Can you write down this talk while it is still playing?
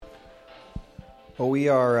Well, we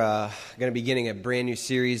are going to be beginning a brand new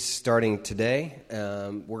series starting today.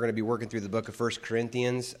 We're going to be working through the book of 1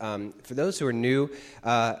 Corinthians. For those who are new,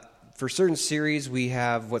 for certain series, we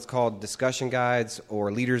have what's called discussion guides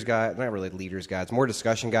or leaders' guides. Not really leaders' guides, more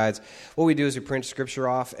discussion guides. What we do is we print scripture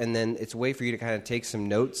off, and then it's a way for you to kind of take some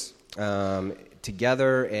notes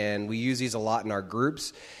together, and we use these a lot in our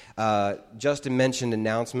groups. Justin mentioned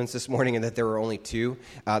announcements this morning and that there were only two.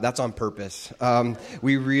 That's on purpose.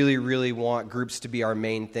 We really want groups to be our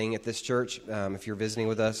main thing at this church. If you're visiting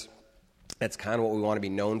with us, that's kind of what we want to be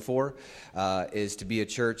known for, is to be a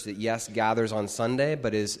church that, yes, gathers on Sunday,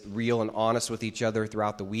 but is real and honest with each other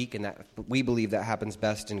throughout the week, and that we believe that happens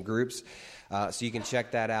best in groups. So you can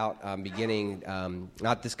check that out beginning,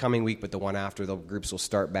 not this coming week, but the one after. The groups will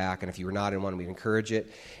start back, and if you were not in one, we'd encourage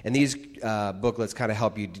it. And these booklets kind of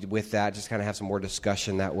help you with that, just kind of have some more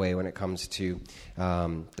discussion that way when it comes to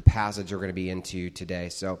the passage we're going to be into today.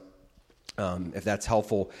 So if that's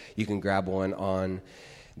helpful, you can grab one on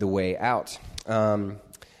the way out.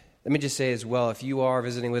 Let me just say as well, if you are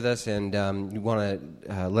visiting with us and you want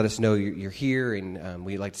to let us know you're here and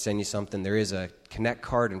we'd like to send you something, there is a Connect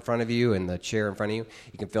card in front of you and the chair in front of you.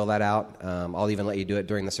 You can fill that out. I'll even let you do it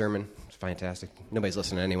during the sermon. It's fantastic. Nobody's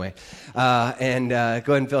listening anyway. And go ahead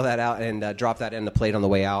and fill that out and drop that in the plate on the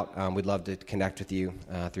way out. We'd love to connect with you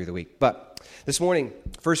through the week. But this morning,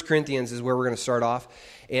 1 Corinthians is where we're going to start off.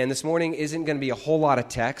 And this morning isn't going to be a whole lot of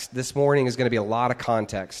text. This morning is going to be a lot of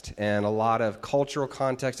context and a lot of cultural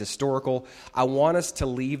context, historical. I want us to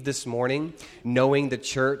leave this morning knowing the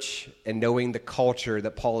church and knowing the culture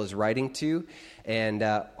that Paul is writing to. And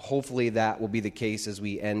hopefully that will be the case as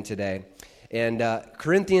we end today. And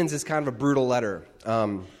Corinthians is kind of a brutal letter.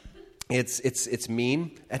 It's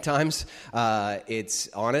mean at times. It's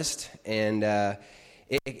honest, and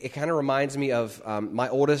it kind of reminds me of my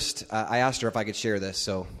oldest. I asked her if I could share this,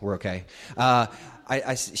 so we're okay.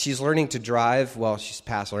 She's learning to drive. Well, she's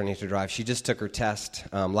past learning to drive. She just took her test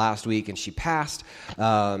last week, and she passed.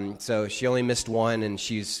 So she only missed one, and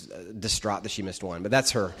she's distraught that she missed one. But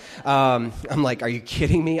that's her. I'm like, are you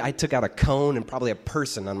kidding me? I took out a cone and probably a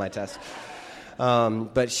person on my test.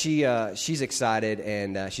 But she's excited,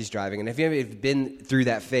 and she's driving. And if you've been through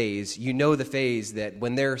that phase, you know the phase that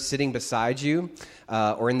when they're sitting beside you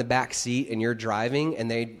or in the back seat and you're driving and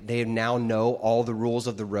they now know all the rules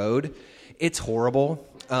of the road, it's horrible.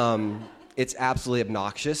 It's absolutely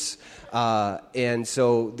obnoxious. And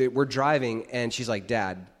so we're driving, and she's like,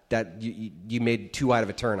 Dad, you made too wide of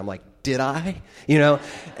a turn. I'm like, did I?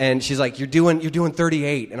 And she's like, you're doing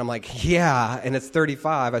 38. And I'm like, yeah, and it's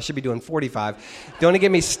 35. I should be doing 45. Don't get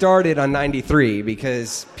me started on 93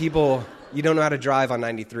 because people, you don't know how to drive on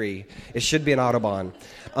 93. It should be an Autobahn.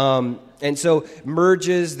 And so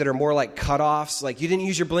merges that are more like cutoffs, like you didn't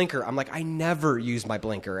use your blinker. I'm like, I never use my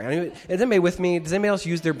blinker. Is anybody with me? Does anybody else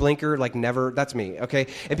use their blinker? Like never? That's me, okay?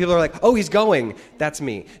 And people are like, oh, he's going. That's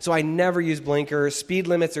me. So I never use blinkers. Speed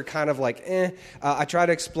limits are kind of like, I try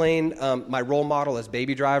to explain my role model as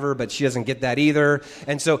Baby Driver, but she doesn't get that either.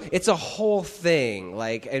 And so it's a whole thing.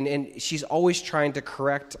 Like, and she's always trying to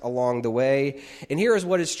correct along the way. And here is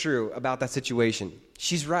what is true about that situation.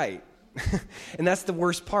 She's right. And that's the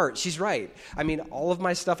worst part. She's right. I mean, all of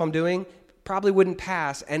my stuff I'm doing probably wouldn't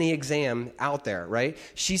pass any exam out there, right?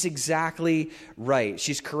 She's exactly right.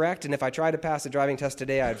 She's correct, and if I tried to pass the driving test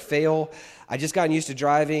today, I'd fail. I just gotten used to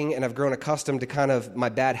driving, and I've grown accustomed to kind of my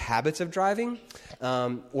bad habits of driving,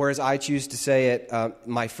 or as I choose to say it,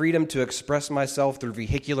 my freedom to express myself through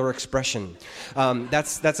vehicular expression.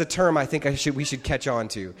 That's a term I think we should catch on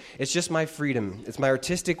to. It's just my freedom. It's my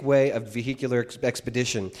artistic way of vehicular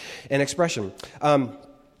expedition and expression.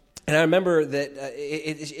 And I remember that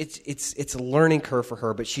it's a learning curve for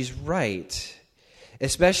her, but she's right,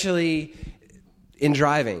 especially in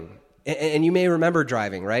driving. And you may remember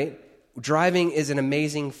driving, right? Driving is an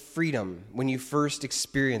amazing freedom when you first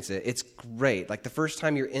experience it. It's great. Like the first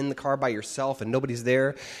time you're in the car by yourself and nobody's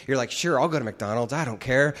there, you're like, sure, I'll go to McDonald's. I don't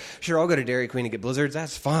care. Sure, I'll go to Dairy Queen and get Blizzards.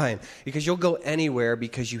 That's fine. Because you'll go anywhere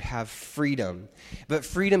because you have freedom. But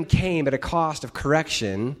freedom came at a cost of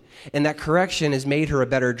correction, and that correction has made her a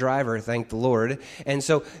better driver, thank the Lord. And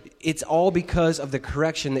so it's all because of the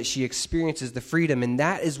correction that she experiences the freedom. And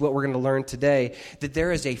that is what we're going to learn today, that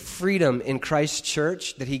there is a freedom in Christ's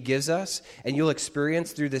church that he gives us, and you'll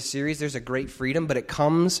experience through this series. There's a great freedom, but it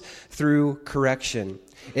comes through correction.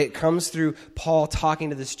 It comes through Paul talking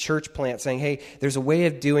to this church plant saying, hey, there's a way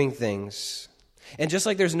of doing things. And just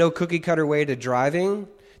like there's no cookie cutter way to driving,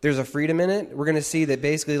 there's a freedom in it. We're going to see that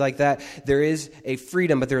basically like that, there is a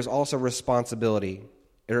freedom, but there's also responsibility.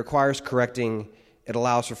 It requires correcting. It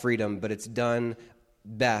allows for freedom, but it's done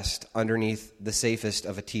best underneath the safest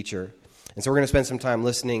of a teacher. And so we're going to spend some time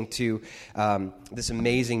listening to this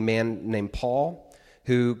amazing man named Paul,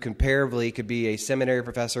 who comparably could be a seminary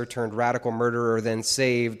professor turned radical murderer, then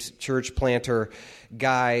saved church planter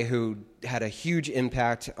guy who had a huge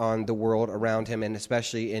impact on the world around him, and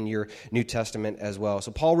especially in your New Testament as well.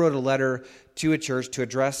 So Paul wrote a letter to a church to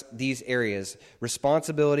address these areas: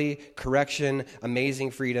 responsibility, correction, amazing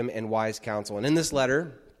freedom, and wise counsel. And in this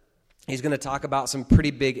letter, he's going to talk about some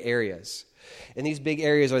pretty big areas. And these big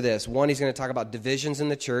areas are this. One, he's going to talk about divisions in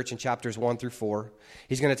the church in chapters 1 through 4.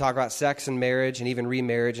 He's going to talk about sex and marriage and even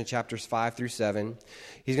remarriage in chapters 5 through 7.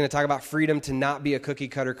 He's going to talk about freedom to not be a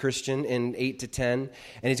cookie-cutter Christian in 8 to 10.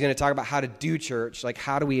 And he's going to talk about how to do church, like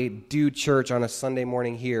how do we do church on a Sunday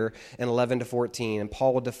morning here in 11 to 14. And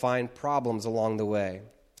Paul will define problems along the way.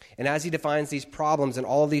 And as he defines these problems in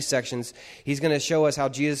all of these sections, he's going to show us how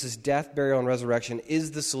Jesus' death, burial, and resurrection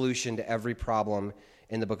is the solution to every problem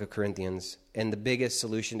in the book of Corinthians, and the biggest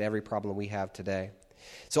solution to every problem we have today.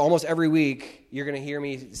 So almost every week, you're going to hear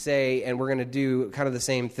me say, and we're going to do kind of the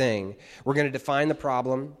same thing. We're going to define the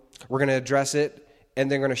problem, we're going to address it,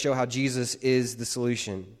 and then we're going to show how Jesus is the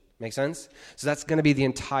solution. Make sense? So that's going to be the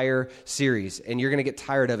entire series, and you're going to get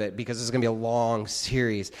tired of it because it's going to be a long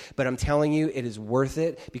series. But I'm telling you, it is worth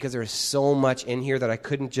it because there is so much in here that I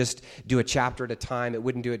couldn't just do a chapter at a time. It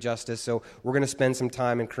wouldn't do it justice. So we're going to spend some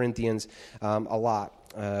time in Corinthians a lot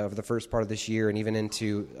over the first part of this year, and even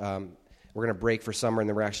into we're going to break for summer, and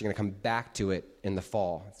then we're actually going to come back to it in the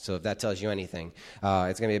fall. So if that tells you anything,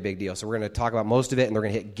 it's going to be a big deal. So we're going to talk about most of it, and we're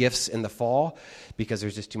going to hit gifts in the fall because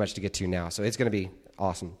there's just too much to get to now. So it's going to be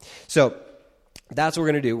awesome. So that's what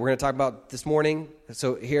we're going to do. We're going to talk about this morning.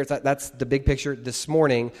 So here, that's the big picture. This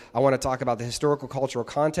morning, I want to talk about the historical cultural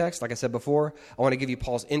context. Like I said before, I want to give you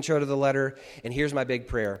Paul's intro to the letter. And here's my big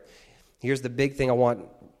prayer. Here's the big thing I want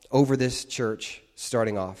over this church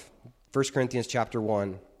starting off. 1 Corinthians chapter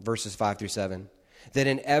 1, verses 5 through 7. That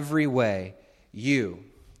in every way, you,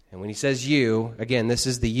 and when he says you, again, this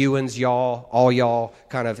is the you-ans, y'all, all y'all,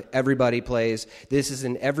 kind of everybody plays. This is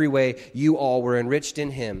in every way, you all were enriched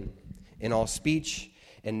in him, in all speech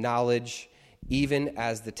and knowledge, even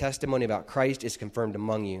as the testimony about Christ is confirmed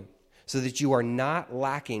among you, so that you are not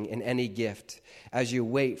lacking in any gift as you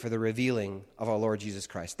wait for the revealing of our Lord Jesus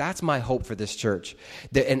Christ. That's my hope for this church,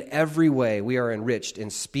 that in every way we are enriched in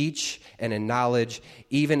speech and in knowledge,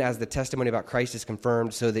 even as the testimony about Christ is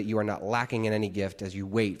confirmed, so that you are not lacking in any gift as you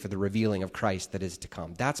wait for the revealing of Christ that is to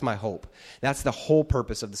come. That's my hope. That's the whole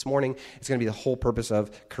purpose of this morning. It's going to be the whole purpose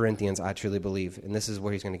of Corinthians, I truly believe, and this is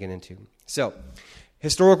what he's going to get into. So,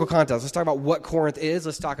 historical context. Let's talk about what Corinth is.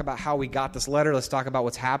 Let's talk about how we got this letter. Let's talk about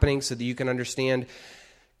what's happening so that you can understand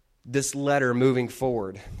this letter moving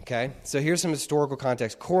forward, okay? So here's some historical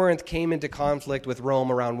context. Corinth came into conflict with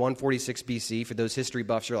Rome around 146 BC. For those history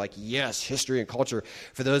buffs, you're like, yes, history and culture.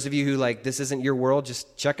 For those of you who like, this isn't your world,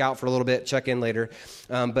 just check out for a little bit, check in later.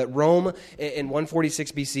 But Rome, in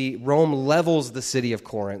 146 BC, Rome levels the city of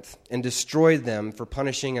Corinth and destroyed them for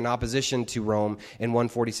punishing an opposition to Rome in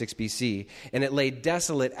 146 BC. And it lay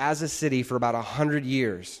desolate as a city for about 100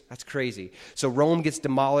 years. That's crazy. So Rome gets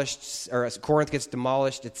demolished, or Corinth gets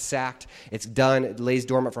demolished, it's sacked, it's done, it lays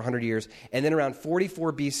dormant for 100 years. And then around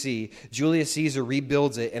 44 BC, Julius Caesar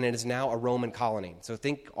rebuilds it, and it is now a Roman colony. So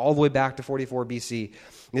think all the way back to 44 BC.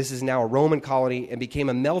 This is now a Roman colony and became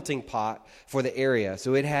a melting pot for the area.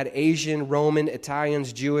 So it had Asian, Roman,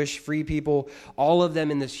 Italians, Jewish, free people, all of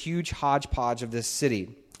them in this huge hodgepodge of this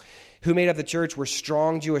city. Who made up the church were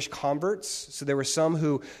strong Jewish converts. So there were some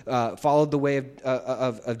who followed the way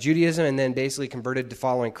of Judaism and then basically converted to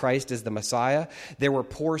following Christ as the Messiah. There were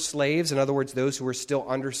poor slaves, in other words, those who were still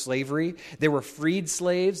under slavery. There were freed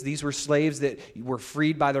slaves. These were slaves that were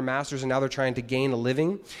freed by their masters and now they're trying to gain a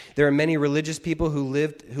living. There are many religious people who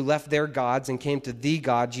left their gods and came to the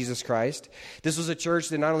God, Jesus Christ. This was a church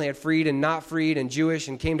that not only had freed and not freed and Jewish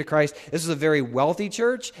and came to Christ. This was a very wealthy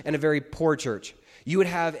church and a very poor church. You would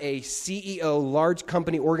have a CEO, large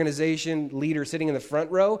company organization leader sitting in the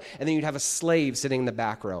front row, and then you'd have a slave sitting in the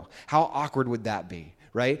back row. How awkward would that be,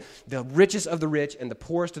 right? The richest of the rich and the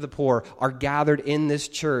poorest of the poor are gathered in this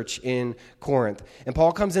church in Corinth. And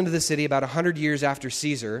Paul comes into the city about 100 years after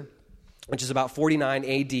Caesar, which is about 49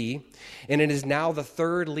 AD, and it is now the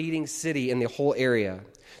third leading city in the whole area.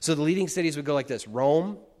 So the leading cities would go like this: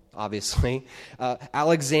 Rome, obviously,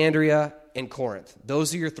 Alexandria, and Corinth.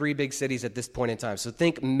 Those are your three big cities at this point in time. So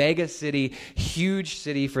think mega city, huge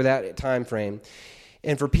city for that time frame.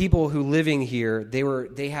 And for people who living here,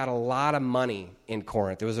 they had a lot of money in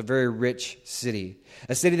Corinth. It was a very rich city.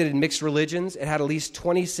 A city that had mixed religions. It had at least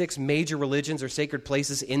 26 major religions or sacred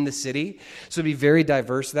places in the city. So it'd be very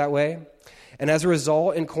diverse that way. And as a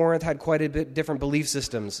result, in Corinth had quite a bit different belief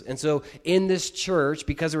systems. And so in this church,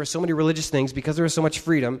 because there were so many religious things, because there was so much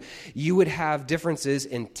freedom, you would have differences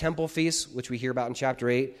in temple feasts, which we hear about in chapter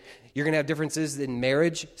 8. You're going to have differences in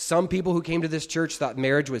marriage. Some people who came to this church thought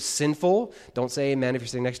marriage was sinful. Don't say amen if you're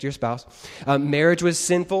sitting next to your spouse. Marriage was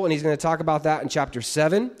sinful, and he's going to talk about that in chapter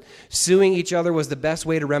 7. Suing each other was the best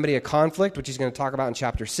way to remedy a conflict, which he's going to talk about in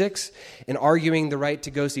chapter 6. And arguing the right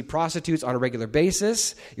to go see prostitutes on a regular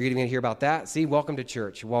basis. You're even going to hear about that. See, welcome to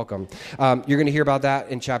church. Welcome. You're going to hear about that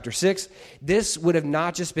in chapter 6. This would have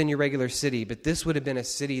not just been your regular city, but this would have been a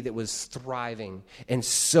city that was thriving and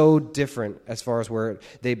so different as far as where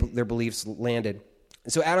their beliefs landed.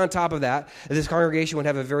 So add on top of that, this congregation would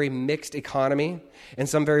have a very mixed economy, and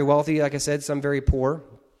some very wealthy, like I said, some very poor,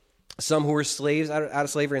 some who were slaves out of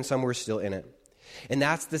slavery, and some who were still in it. And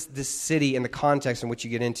that's this city and the context in which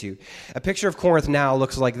you get into. A picture of Corinth now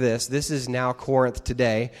looks like this. This is now Corinth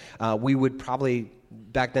today. We would probably...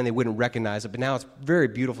 Back then they wouldn't recognize it, but now it's a very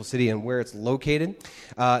beautiful city and where it's located.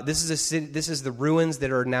 This is a city. This is the ruins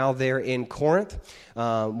that are now there in Corinth.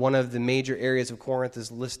 One of the major areas of Corinth is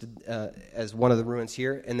listed as one of the ruins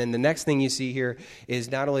here. And then the next thing you see here is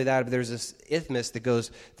not only that, but there's this isthmus that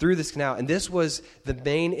goes through this canal. And this was the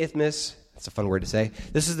main isthmus. That's a fun word to say.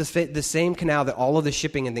 This is the same canal that all of the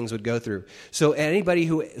shipping and things would go through. So anybody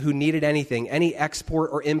who needed anything, any export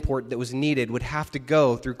or import that was needed would have to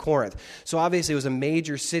go through Corinth. So obviously it was a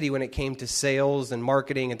major city when it came to sales and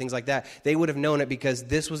marketing and things like that. They would have known it because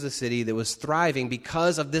this was a city that was thriving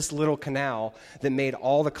because of this little canal that made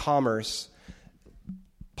all the commerce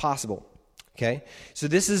possible. Okay, so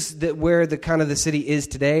this is where the kind of the city is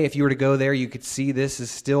today. If you were to go there, you could see this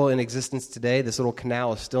is still in existence today. This little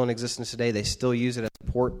canal is still in existence today. They still use it as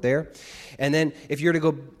a port there. And then if you were to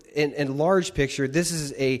go in large picture, this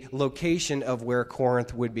is a location of where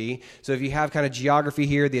Corinth would be. So if you have kind of geography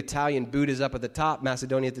here, the Italian boot is up at the top,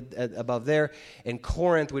 Macedonia above there, and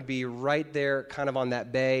Corinth would be right there kind of on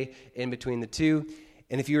that bay in between the two.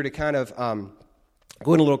 And if you were to kind of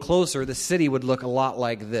go in a little closer, the city would look a lot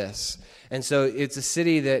like this. And so it's a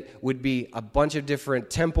city that would be a bunch of different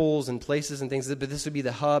temples and places and things, but this would be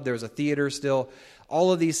the hub. There was a theater still.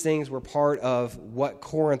 All of these things were part of what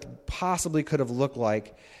Corinth possibly could have looked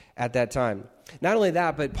like at that time. Not only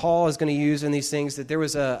that, but Paul is going to use in these things that there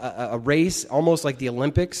was a race, almost like the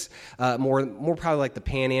Olympics, more probably like the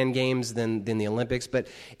Pan Am Games than the Olympics. But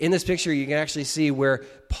in this picture, you can actually see where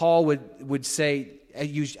Paul would say,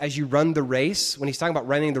 as you run the race, when he's talking about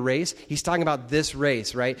running the race, he's talking about this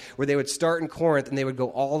race, right? Where they would start in Corinth and they would go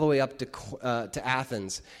all the way up to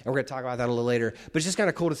Athens. And we're going to talk about that a little later. But it's just kind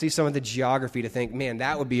of cool to see some of the geography to think, man,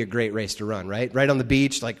 that would be a great race to run, right? Right on the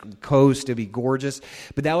beach, like coast, it'd be gorgeous.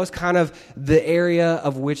 But that was kind of the area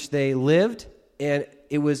of which they lived, and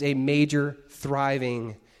it was a major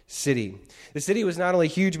thriving city. The city was not only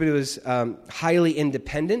huge, but it was highly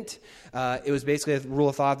independent. It was basically a rule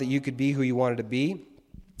of thought that you could be who you wanted to be,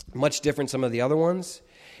 much different from some of the other ones.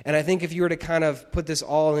 And I think if you were to kind of put this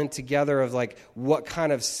all in together of like what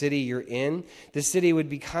kind of city you're in, the city would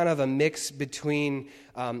be kind of a mix between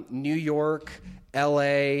New York,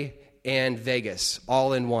 L.A., and Vegas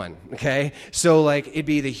all in one, okay? So like it'd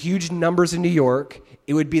be the huge numbers in New York.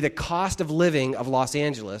 It would be the cost of living of Los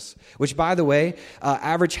Angeles, which, by the way,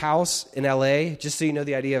 average house in L.A., just so you know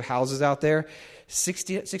the idea of houses out there,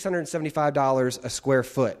 $675 a square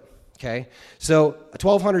foot, okay? So a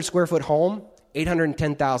 1,200 square foot home,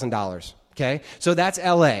 $810,000, okay? So that's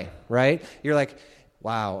L.A., right? You're like,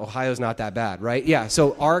 wow, Ohio's not that bad, right? Yeah,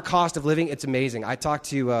 so our cost of living, it's amazing. I talked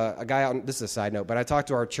to a guy out, this is a side note, but I talked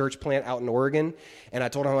to our church plant out in Oregon, and I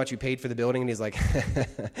told him how much we paid for the building, and he's like,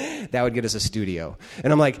 that would get us a studio.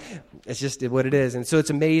 And I'm like, it's just what it is. And so it's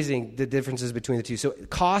amazing the differences between the two. So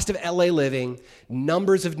cost of LA living,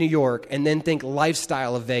 numbers of New York, and then think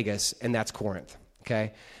lifestyle of Vegas, and that's Corinth,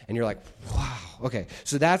 okay? And you're like, wow, okay.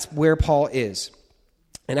 So that's where Paul is.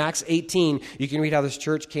 In Acts 18, you can read how this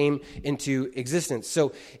church came into existence.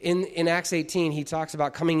 So in Acts 18, he talks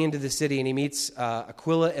about coming into the city, and he meets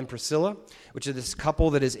Aquila and Priscilla, which is this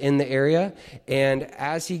couple that is in the area. And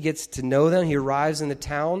as he gets to know them, he arrives in the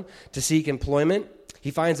town to seek employment.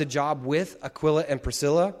 He finds a job with Aquila and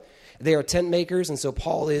Priscilla. They are tent makers, and so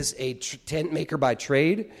Paul is a tent maker by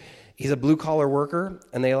trade. He's a blue-collar worker,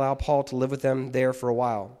 and they allow Paul to live with them there for a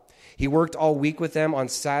while. He worked all week with them on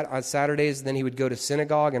Saturdays, and then he would go to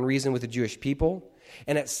synagogue and reason with the Jewish people.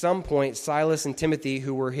 And at some point, Silas and Timothy,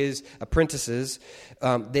 who were his apprentices,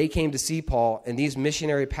 they came to see Paul, and these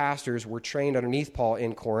missionary pastors were trained underneath Paul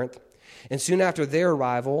in Corinth. And soon after their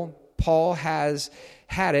arrival, Paul has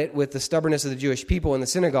had it with the stubbornness of the Jewish people in the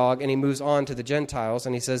synagogue, and he moves on to the Gentiles,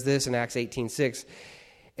 and he says this in Acts 18:6.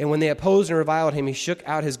 And when they opposed and reviled him, he shook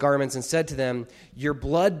out his garments and said to them, your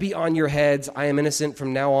blood be on your heads. I am innocent.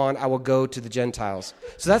 From now on, I will go to the Gentiles.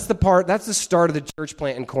 So that's the start of the church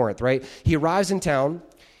plant in Corinth, right? He arrives in town.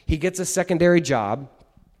 He gets a secondary job.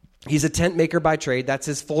 He's a tent maker by trade. That's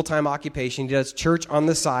his full-time occupation. He does church on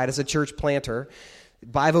the side as a church planter,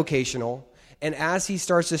 bivocational. And as he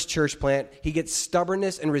starts this church plant, he gets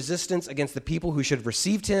stubbornness and resistance against the people who should have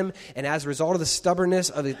received him. And as a result of the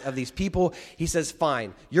stubbornness of these people, he says,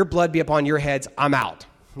 fine, your blood be upon your heads, I'm out.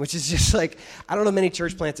 Which is just like, I don't know many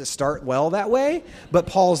church plants that start well that way, but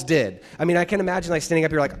Paul's did. I mean, I can imagine like standing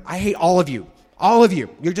up here like, I hate all of you. All of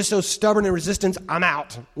you. You're just so stubborn and resistant, I'm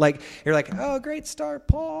out. Like, you're like, oh, great start,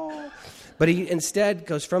 Paul. But he instead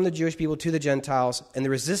goes from the Jewish people to the Gentiles, and the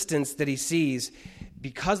resistance that he sees,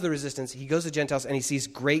 because of the resistance, he goes to Gentiles and he sees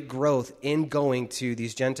great growth in going to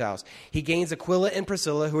these Gentiles. He gains Aquila and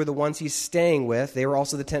Priscilla, who are the ones he's staying with. They were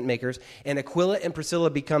also the tent makers. And Aquila and Priscilla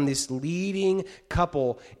become this leading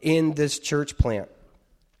couple in this church plant.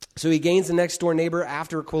 So he gains the next door neighbor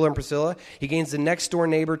after Aquila and Priscilla. He gains the next door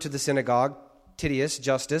neighbor to the synagogue, Titius,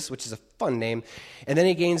 Justus, which is a fun name. And then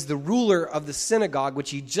he gains the ruler of the synagogue, which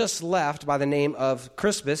he just left, by the name of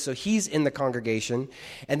Crispus. So he's in the congregation.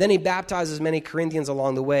 And then he baptizes many Corinthians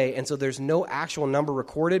along the way. And so there's no actual number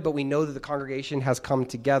recorded, but we know that the congregation has come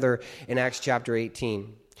together in Acts chapter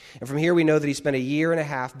 18. And from here we know that he spent a year and a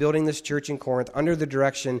half building this church in Corinth under the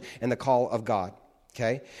direction and the call of God.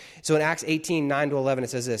 Okay? So in Acts 18, 9-11, it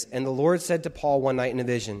says this, and the Lord said to Paul one night in a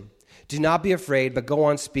vision, do not be afraid, but go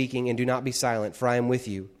on speaking, and do not be silent, for I am with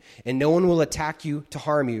you. And no one will attack you to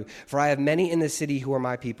harm you, for I have many in the city who are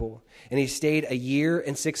my people. And he stayed a year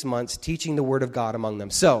and 6 months, teaching the word of God among them.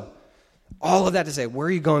 So, all of that to say, where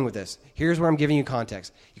are you going with this? Here's where I'm giving you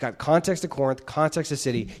context. You got context of Corinth, context of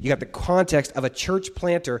city. You got the context of a church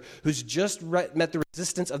planter who's just met the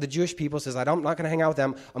resistance of the Jewish people, says, I'm not going to hang out with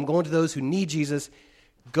them. I'm going to those who need Jesus.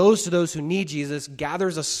 Goes to those who need Jesus,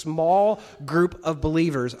 gathers a small group of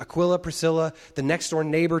believers, Aquila, Priscilla, the next door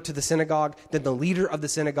neighbor to the synagogue, then the leader of the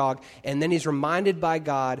synagogue, and then he's reminded by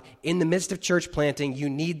God in the midst of church planting, you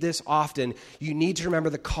need this often. You need to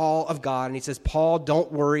remember the call of God. And he says, Paul,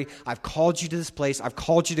 don't worry. I've called you to this place. I've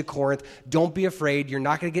called you to Corinth. Don't be afraid. You're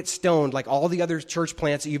not going to get stoned like all the other church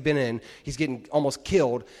plants that you've been in. He's getting almost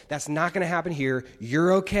killed. That's not going to happen here.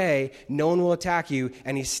 You're okay. No one will attack you.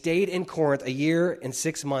 And he stayed in Corinth a year and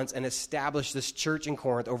 6 months and established this church in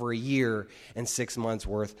Corinth over a year and 6 months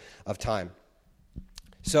worth of time.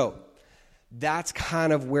 So that's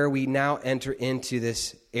kind of where we now enter into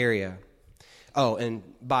this area. Oh, and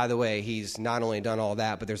by the way, he's not only done all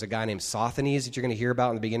that, but there's a guy named Sosthenes that you're going to hear about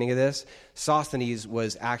in the beginning of this. Sosthenes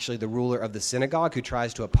was actually the ruler of the synagogue who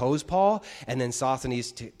tries to oppose Paul, and then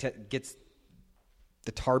Sosthenes gets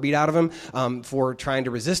the tar beat out of him for trying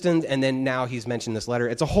to resist him, and then now he's mentioned this letter.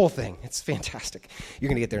 It's a whole thing. It's fantastic. You're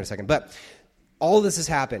going to get there in a second. But all of this has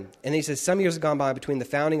happened. And he says, some years have gone by between the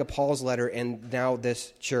founding of Paul's letter and now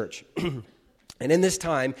this church. And in this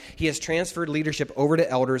time, he has transferred leadership over to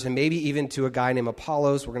elders and maybe even to a guy named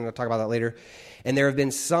Apollos. We're going to talk about that later. And there have been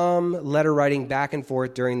some letter writing back and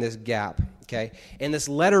forth during this gap. Okay, and this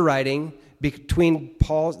letter writing between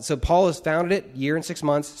Paul, so Paul has founded it, year and 6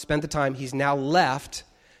 months, spent the time. He's now left.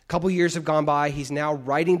 A couple years have gone by. He's now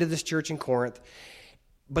writing to this church in Corinth.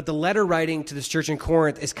 But the letter writing to this church in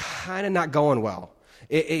Corinth is kind of not going well.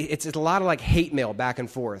 It's a lot of like hate mail back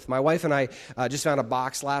and forth. My wife and I just found a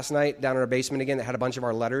box last night down in our basement again that had a bunch of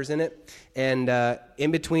our letters in it. And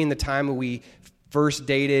in between the time when we first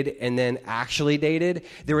dated and then actually dated,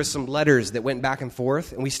 there was some letters that went back and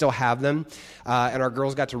forth, and we still have them. And our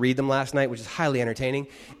girls got to read them last night, which is highly entertaining.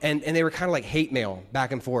 And they were kind of like hate mail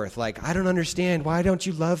back and forth. Like, I don't understand. Why don't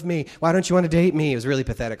you love me? Why don't you want to date me? It was really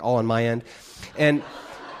pathetic, all on my end. And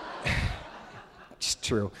it's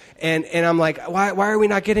true. And I'm like, why are we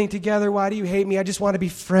not getting together? Why do you hate me? I just want to be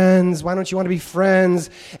friends. Why don't you want to be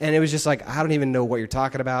friends? And it was just like, I don't even know what you're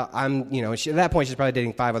talking about. At that point, she's probably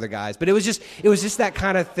dating 5 other guys. But it was just that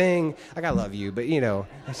kind of thing. Like, I love you, but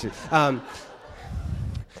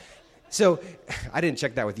so I didn't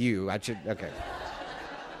check that with you. Okay.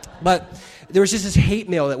 But there was just this hate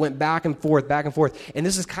mail that went back and forth. And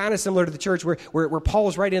this is kind of similar to the church where Paul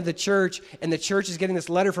is writing to the church, and the church is getting this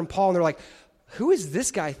letter from Paul, and they're like, who is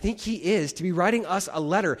this guy think he is to be writing us a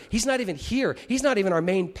letter? He's not even here. He's not even our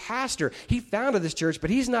main pastor. He founded this church, but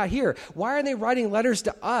he's not here. Why are they writing letters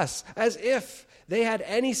to us as if they had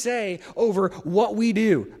any say over what we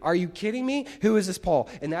do? Are you kidding me? Who is this Paul?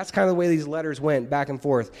 And that's kind of the way these letters went back and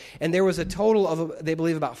forth. And there was a total of, they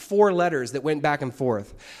believe, about 4 letters that went back and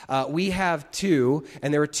forth. We have 2,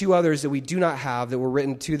 and there are 2 others that we do not have that were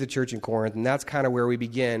written to the church in Corinth, and that's kind of where we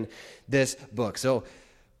begin this book. So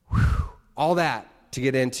All that to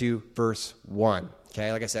get into verse 1.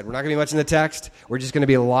 Okay, like I said, we're not going to be much in the text. We're just going to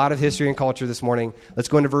be a lot of history and culture this morning. Let's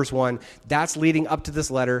go into verse 1. That's leading up to this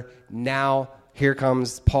letter. Now, here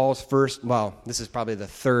comes Paul's first, well, this is probably the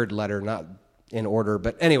third letter, not in order,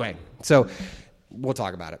 but anyway, so we'll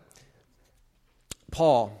talk about it.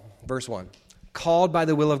 Paul, verse 1, called by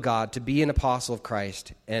the will of God to be an apostle of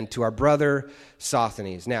Christ, and to our brother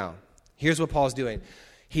Sosthenes. Now, here's what Paul's doing.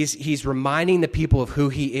 He's reminding the people of who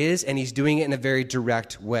he is, and he's doing it in a very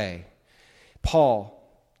direct way. Paul,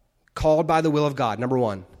 called by the will of God, number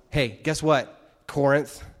one. Hey, guess what,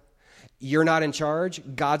 Corinth? You're not in charge.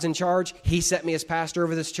 God's in charge. He set me as pastor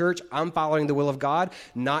over this church. I'm following the will of God,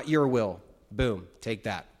 not your will. Boom, take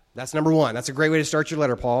that. That's number one. That's a great way to start your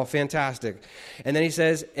letter, Paul. Fantastic. And then he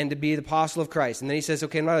says, and to be the apostle of Christ. And then he says,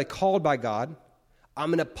 okay, I'm not only called by God,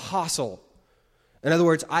 I'm an apostle. In other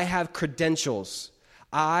words, I have credentials.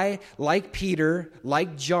 I, like Peter,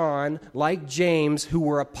 like John, like James, who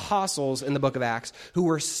were apostles in the book of Acts, who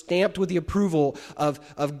were stamped with the approval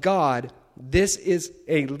of God, this is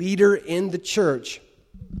a leader in the church.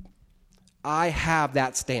 I have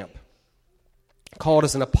that stamp. Called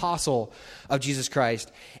as an apostle of Jesus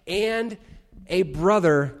Christ and a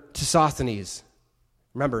brother to Sosthenes.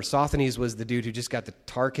 Remember, Sosthenes was the dude who just got the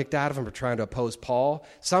tar kicked out of him for trying to oppose Paul.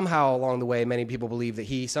 Somehow along the way, many people believe that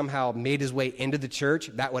he somehow made his way into the church.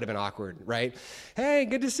 That would have been awkward, right? Hey,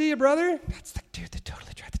 good to see you, brother. That's the dude that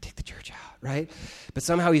totally tried to take the church out, right? But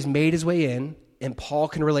somehow he's made his way in, and Paul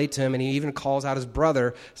can relate to him, and he even calls out his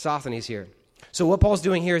brother Sosthenes here. So what Paul's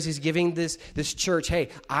doing here is he's giving this church, hey,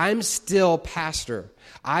 I'm still pastor.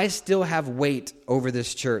 I still have weight over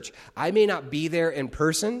this church. I may not be there in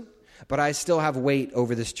person, but I still have weight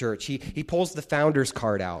over this church. He pulls the founder's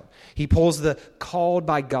card out. He pulls the called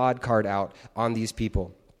by God card out on these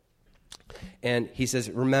people. And he says,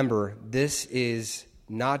 remember, this is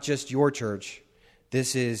not just your church.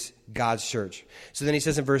 This is God's church. So then he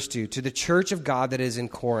says in verse 2, to the church of God that is in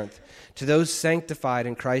Corinth, to those sanctified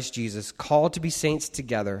in Christ Jesus, called to be saints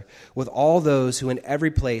together, with all those who in every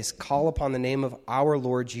place call upon the name of our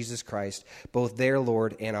Lord Jesus Christ, both their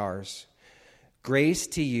Lord and ours. Grace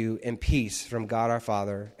to you and peace from God our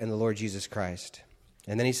Father and the Lord Jesus Christ.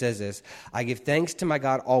 And then he says this, I give thanks to my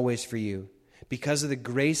God always for you, because of the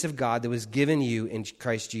grace of God that was given you in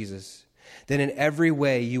Christ Jesus, that in every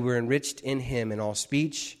way you were enriched in him in all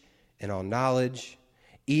speech and all knowledge,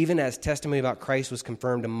 even as testimony about Christ was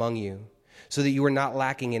confirmed among you, so that you were not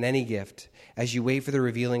lacking in any gift, as you wait for the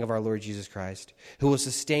revealing of our Lord Jesus Christ, who will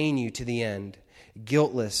sustain you to the end,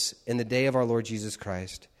 guiltless in the day of our Lord Jesus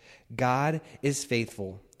Christ. God is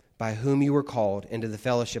faithful, by whom you were called into the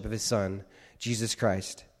fellowship of his Son, Jesus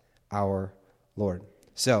Christ, our Lord.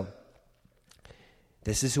 So,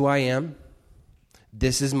 this is who I am.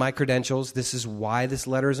 This is my credentials. This is why this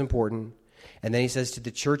letter is important. And then he says to the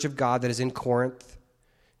church of God that is in Corinth,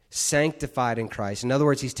 sanctified in Christ. In other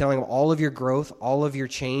words, he's telling them all of your growth, all of your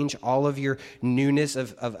change, all of your newness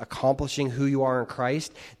of accomplishing who you are in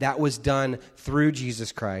Christ, that was done through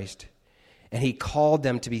Jesus Christ. And he called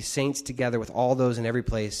them to be saints together with all those in every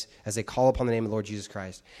place as they call upon the name of the Lord Jesus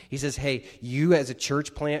Christ. He says, hey, you as a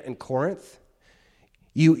church plant in Corinth,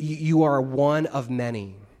 you are one of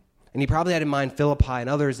many. And he probably had in mind Philippi and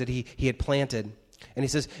others that he had planted. And he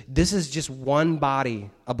says, this is just one body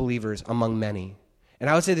of believers among many. And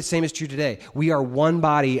I would say the same is true today. We are one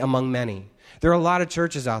body among many. There are a lot of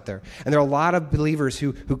churches out there. And there are a lot of believers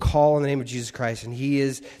who call on the name of Jesus Christ. And he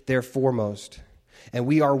is their foremost. And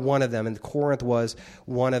we are one of them. And Corinth was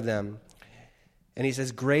one of them. And he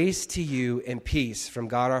says, grace to you and peace from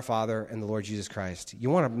God our Father and the Lord Jesus Christ. You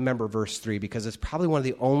want to remember verse 3 because it's probably one of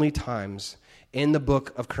the only times in the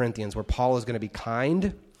book of Corinthians where Paul is going to be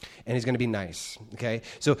kind and he's going to be nice, okay?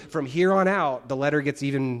 So from here on out, the letter gets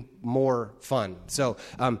even more fun. So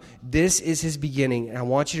this is his beginning, and I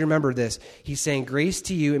want you to remember this. He's saying grace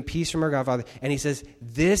to you and peace from our God Father, and he says,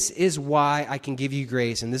 this is why I can give you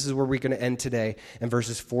grace, and this is where we're going to end today in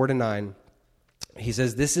verses 4 to 9. He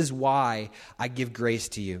says, this is why I give grace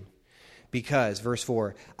to you. Because, verse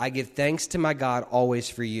 4, I give thanks to my God always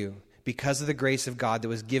for you, because of the grace of God that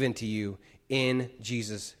was given to you in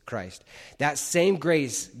Jesus Christ. That same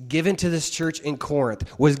grace given to this church in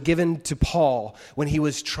Corinth was given to Paul when he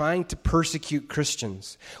was trying to persecute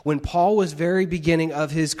Christians. When Paul was very beginning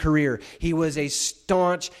of his career, he was a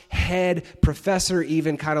staunch head professor,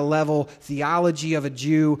 even kind of level theology of a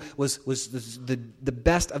Jew, was the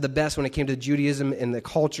best of the best when it came to Judaism and the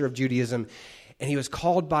culture of Judaism. And he was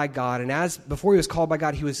called by God. And before he was called by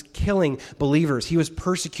God, he was killing believers. He was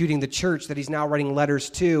persecuting the church that he's now writing letters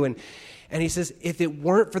to. And he says, if it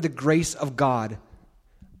weren't for the grace of God,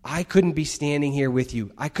 I couldn't be standing here with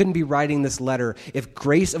you. I couldn't be writing this letter if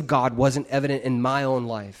grace of God wasn't evident in my own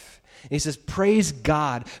life. And he says, praise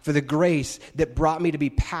God for the grace that brought me to be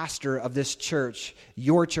pastor of this church,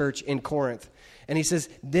 your church in Corinth. And he says,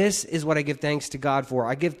 this is what I give thanks to God for.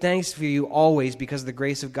 I give thanks for you always because of the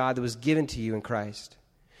grace of God that was given to you in Christ.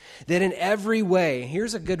 That in every way,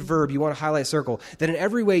 here's a good verb you want to highlight, circle, that in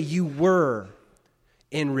every way you were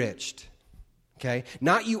enriched. Okay?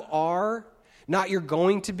 Not you are, not you're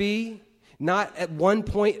going to be, not at one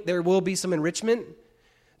point there will be some enrichment,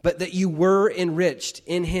 but that you were enriched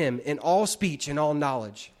in him in all speech and all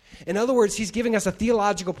knowledge. In other words, he's giving us a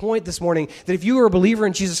theological point this morning that if you are a believer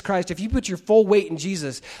in Jesus Christ, if you put your full weight in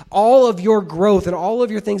Jesus, all of your growth and all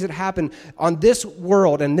of your things that happen on this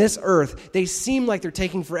world and this earth, they seem like they're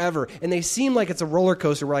taking forever. And they seem like it's a roller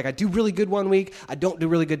coaster where like I do really good one week, I don't do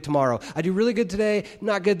really good tomorrow. I do really good today,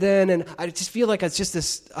 not good then. And I just feel like it's just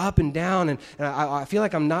this up and down. And I feel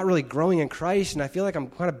like I'm not really growing in Christ. And I feel like I'm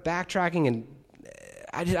kind of backtracking and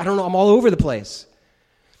I don't know, I'm all over the place.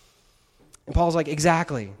 And Paul's like,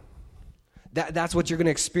 exactly. That's what you're going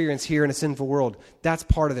to experience here in a sinful world. That's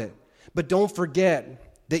part of it. But don't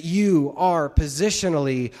forget that you are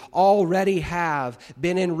positionally already have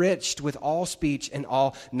been enriched with all speech and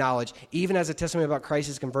all knowledge, even as a testimony about Christ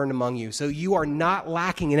is confirmed among you. So you are not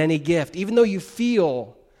lacking in any gift. Even though you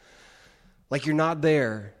feel like you're not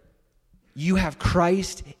there, you have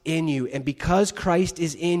Christ in you. And because Christ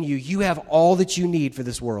is in you, you have all that you need for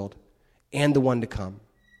this world and the one to come.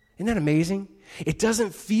 Isn't that amazing? It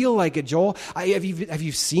doesn't feel like it, Joel. Have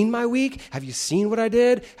you seen my week? Have you seen what I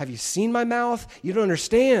did? Have you seen my mouth? You don't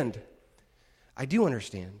understand. I do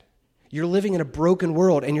understand. You're living in a broken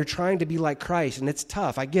world and you're trying to be like Christ, and it's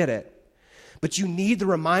tough. I get it. But you need the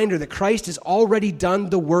reminder that Christ has already done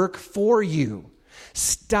the work for you.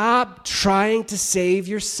 Stop trying to save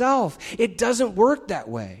yourself. It doesn't work that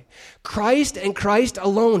way. Christ and Christ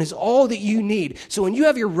alone is all that you need. So when you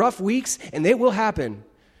have your rough weeks, and they will happen,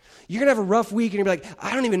 you're going to have a rough week and you're like,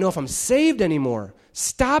 I don't even know if I'm saved anymore.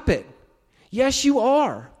 Stop it. Yes, you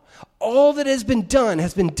are. All that has been done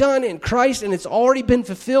in Christ, and it's already been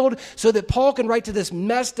fulfilled so that Paul can write to this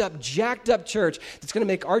messed up, jacked up church that's going to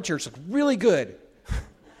make our church look really good.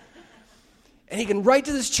 And he can write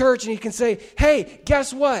to this church and he can say, hey,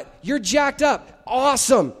 guess what? You're jacked up.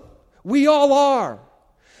 Awesome. We all are.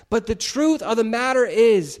 But the truth of the matter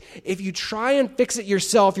is, if you try and fix it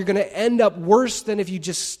yourself, you're going to end up worse than if you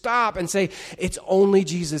just stop and say, it's only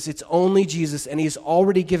Jesus, and he's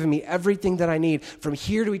already given me everything that I need. From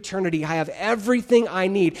here to eternity, I have everything I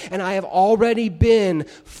need, and I have already been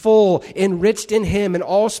full, enriched in him in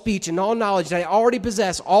all speech and all knowledge, and I already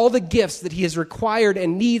possess all the gifts that he has required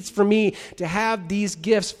and needs for me to have these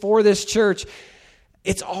gifts for this church.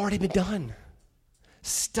 It's already been done.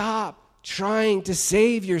 Stop trying to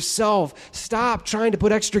save yourself. Stop trying to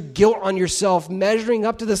put extra guilt on yourself, measuring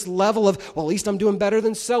up to this level of, well, at least I'm doing better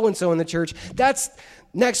than so-and-so in the church. That's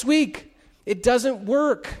next week. It doesn't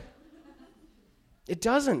work. It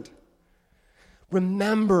doesn't.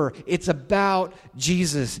 Remember, it's about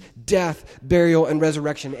Jesus, death, burial, and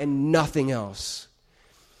resurrection, and nothing else.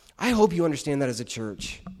 I hope you understand that as a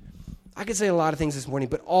church. I could say a lot of things this morning,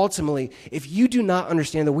 but ultimately, if you do not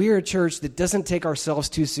understand that we are a church that doesn't take ourselves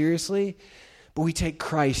too seriously, but we take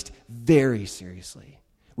Christ very seriously.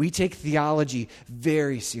 We take theology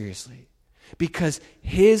very seriously because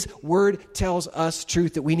his word tells us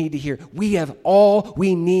truth that we need to hear. We have all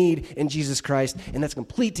we need in Jesus Christ, and that's a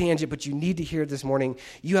complete tangent, but you need to hear it this morning.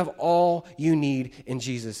 You have all you need in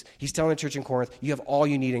Jesus. He's telling the church in Corinth, you have all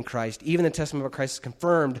you need in Christ. Even the testimony of Christ is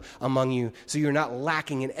confirmed among you, so you're not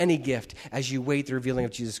lacking in any gift as you wait the revealing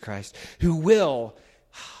of Jesus Christ, who will,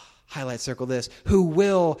 highlight, circle this, who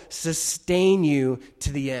will sustain you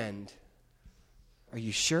to the end. Are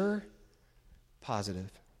you sure?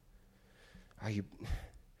 Positive. Are you,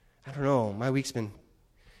 I don't know, my week's been,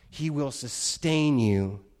 he will sustain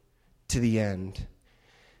you to the end.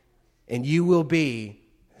 And you will be,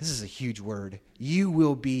 this is a huge word, you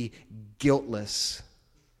will be guiltless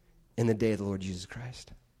in the day of the Lord Jesus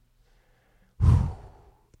Christ. Whew,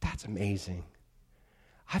 that's amazing.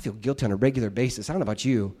 I feel guilty on a regular basis. I don't know about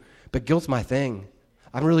you, but guilt's my thing.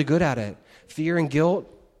 I'm really good at it. Fear and guilt,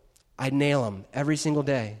 I nail them every single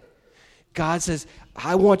day. God says,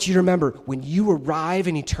 I want you to remember, when you arrive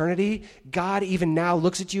in eternity, God even now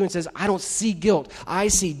looks at you and says, I don't see guilt. I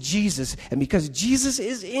see Jesus. And because Jesus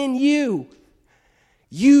is in you,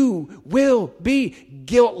 you will be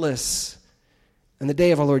guiltless in the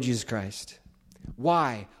day of our Lord Jesus Christ.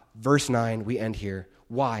 Why? Verse 9, we end here.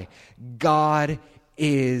 Why? God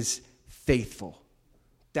is faithful.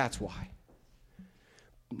 That's why.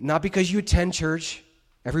 Not because you attend church.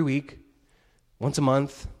 every week, once a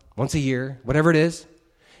month, once a year, whatever it is.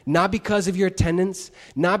 Not because of your attendance,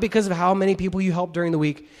 not because of how many people you help during the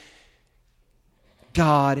week.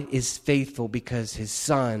 God is faithful because his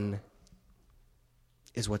Son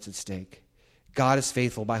is what's at stake. God is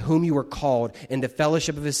faithful, by whom you were called into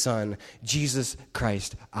fellowship of his Son, Jesus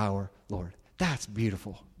Christ our Lord. That's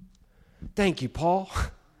beautiful. Thank you, Paul.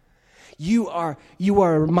 You are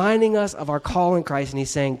reminding us of our call in Christ, and he's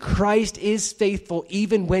saying Christ is faithful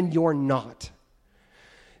even when you're not.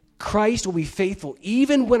 Christ will be faithful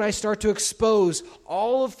even when I start to expose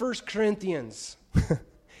all of 1 Corinthians.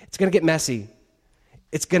 It's going to get messy.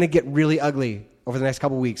 It's going to get really ugly over the next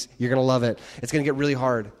couple weeks. You're going to love it. It's going to get really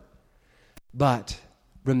hard. But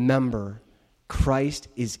remember, Christ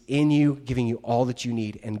is in you, giving you all that you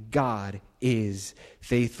need, and God is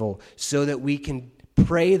faithful, so that we can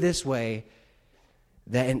pray this way,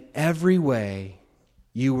 that in every way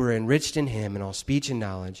you were enriched in him in all speech and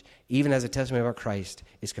knowledge, even as a testimony about Christ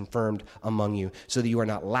is confirmed among you, so that you are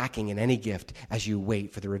not lacking in any gift as you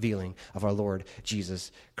wait for the revealing of our Lord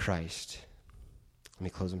Jesus Christ. Let me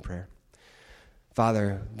close in prayer.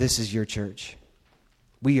 Father, this is your church.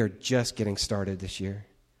 We are just getting started this year.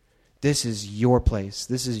 This is your place.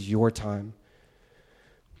 This is your time.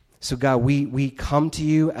 So God, we come to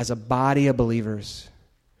you as a body of believers.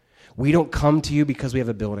 We don't come to you because we have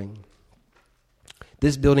a building.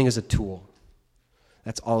 This building is a tool.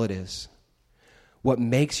 That's all it is. What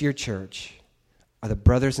makes your church are the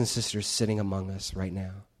brothers and sisters sitting among us right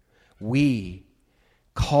now. We,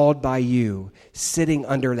 called by you, sitting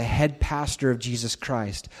under the head pastor of Jesus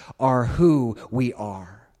Christ, are who we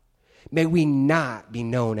are. May we not be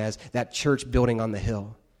known as that church building on the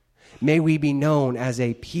hill. May we be known as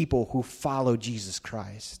a people who follow Jesus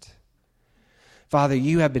Christ. Father,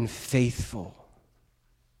 you have been faithful.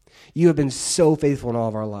 You have been so faithful in all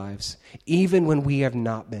of our lives, even when we have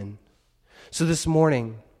not been. So this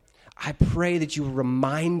morning, I pray that you will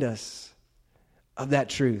remind us of that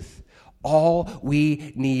truth. All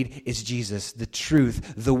we need is Jesus, the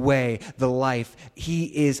truth, the way, the life. He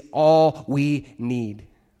is all we need.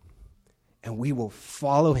 And we will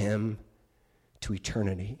follow him to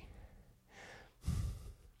eternity.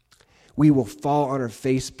 We will fall on our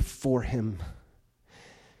face before him,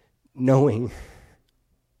 knowing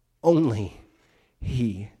only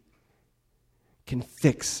he can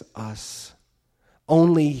fix us.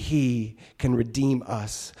 Only he can redeem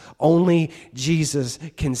us. Only Jesus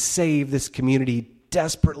can save this community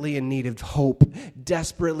desperately in need of hope,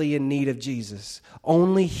 desperately in need of Jesus.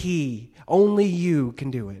 Only he, only you can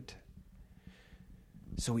do it.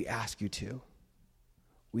 So we ask you to.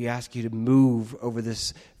 We ask you to move over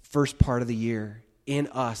this first part of the year in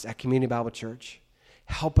us at Community Bible Church.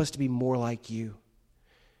 Help us to be more like you.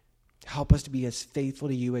 Help us to be as faithful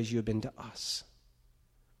to you as you have been to us.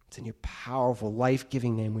 It's in your powerful,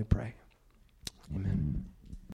 life-giving name we pray. Amen.